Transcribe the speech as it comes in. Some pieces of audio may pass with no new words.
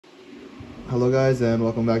Hello guys, and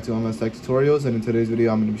welcome back to MS Tech Tutorials. And in today's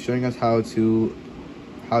video I'm going to be showing us how to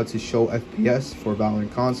show FPS for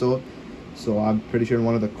Valorant console. So I'm pretty sure in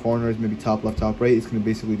one of the corners, maybe top left, top right, it's going to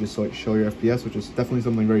basically just show your FPS, which is definitely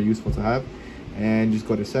something very useful to have. And just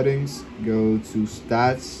go to settings, go to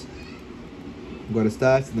stats,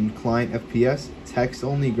 and then client FPS, text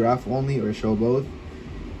only, graph only, or show both.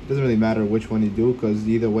 It doesn't really matter which one you do, because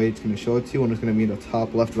either way it's going to show it to you, and it's going to be in the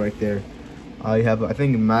top left right there. You have, I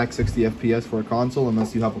think, max 60 FPS for a console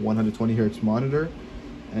unless you have a 120 Hz monitor,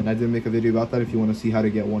 and I did make a video about that if you want to see how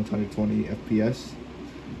to get 120 FPS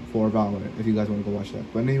for Valorant, if you guys want to go watch that.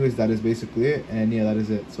 But anyways, that is basically it, and yeah, that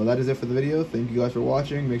is it. So that is it for the video. Thank you guys for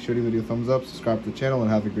watching. Make sure to give the video a thumbs up, subscribe to the channel,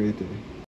 and have a great day.